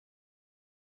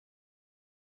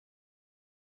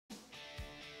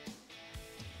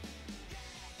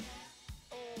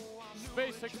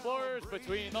Robotics Explorers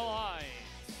between the lines.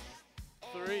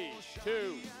 3,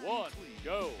 2, 1,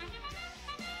 go.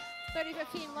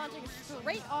 3015 launching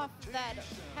straight off that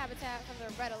habitat from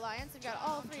the Red Alliance. We've got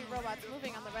all three robots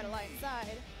moving on the Red Alliance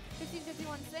side.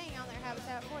 1551 staying on their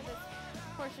habitat for this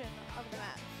portion of the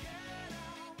match.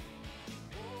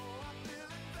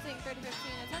 Seeing 3015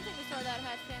 attempting to store that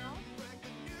hatch panel.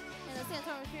 And the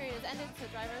sandstorm period is ended so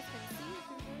drivers can see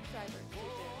through the driver's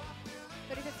station.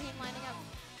 3015 lining up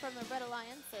from the Red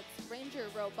Alliance. It's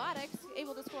Ranger Robotics,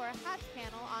 able to score a hatch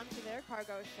panel onto their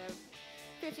cargo ship.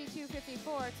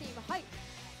 5254 Team Hype,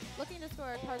 looking to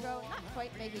score a cargo, not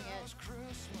quite making it.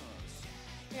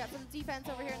 We got some defense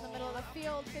over here in the middle of the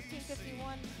field.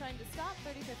 1551 trying to stop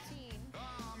 3015.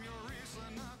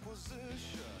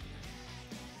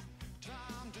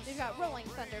 We've got Rolling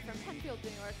Thunder from Penfield,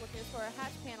 New York, looking to score a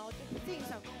hatch panel. Seeing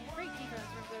some great defense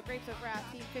from the Grapes of Wrath,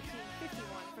 Team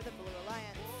 1551 for the Blue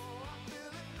Alliance.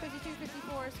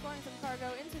 5254 scoring some cargo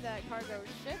into that cargo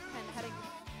ship and heading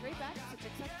straight back to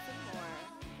pick up some more.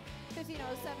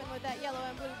 1507 with that yellow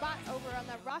and blue bot over on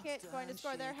the rocket, going to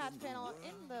score their hatch panel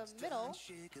in the middle,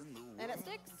 and it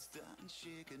sticks.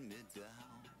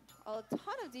 A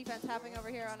ton of defense happening over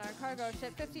here on our cargo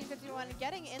ship. 1551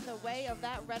 getting in the way of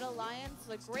that Red Alliance,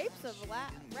 the Grapes of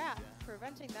Wrath,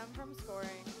 preventing them from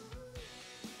scoring.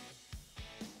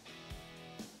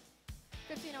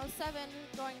 1507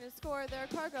 going to score their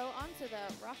cargo onto the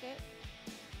rocket.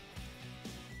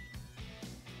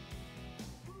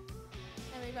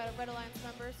 And we've got a Red Alliance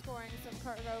member scoring some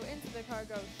cargo into the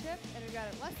cargo ship, and we've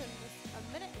got less than just a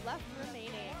minute left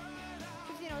remaining.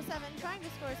 1507 trying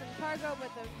to score some cargo, but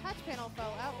the hatch panel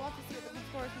fell out. We'll have to see what the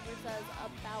scorekeeper says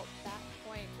about that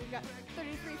point. We've got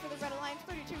 33 for the Red Alliance,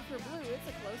 32 for Blue. It's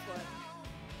a close one.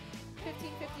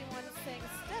 1551 staying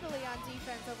steadily on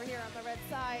defense over here on the red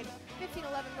side.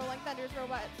 1511 Rolling Thunder's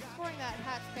robot scoring that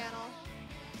hatch panel.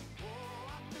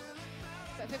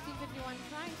 But 1551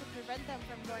 trying to prevent them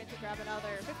from going to grab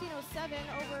another. 1507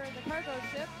 over the cargo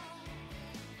ship,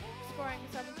 scoring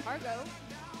some cargo.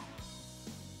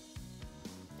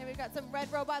 And we've got some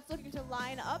red robots looking to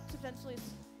line up to potentially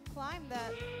climb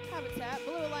that habitat.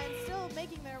 Blue Alliance still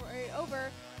making their way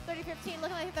over. 3015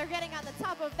 looking like they're getting on the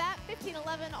top of that.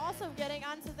 1511 also getting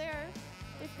onto there.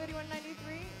 If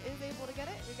 3193 is able to get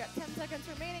it. We've got 10 seconds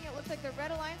remaining. It looks like the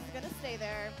Red Alliance is going to stay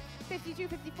there.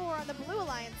 5254 on the Blue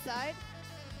Alliance side.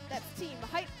 That's Team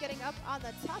Hype getting up on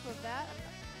the top of that.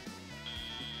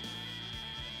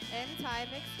 And time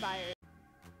expired.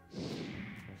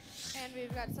 And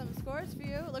we've got some scores for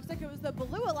you. It looks like it was the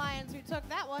Blue Alliance who took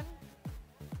that one,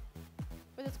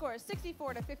 with a score of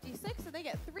 64 to 56, so they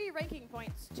get 3 ranking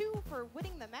points, 2 for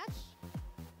winning the match,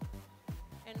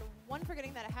 and 1 for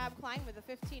getting that hab climb with the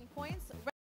 15 points.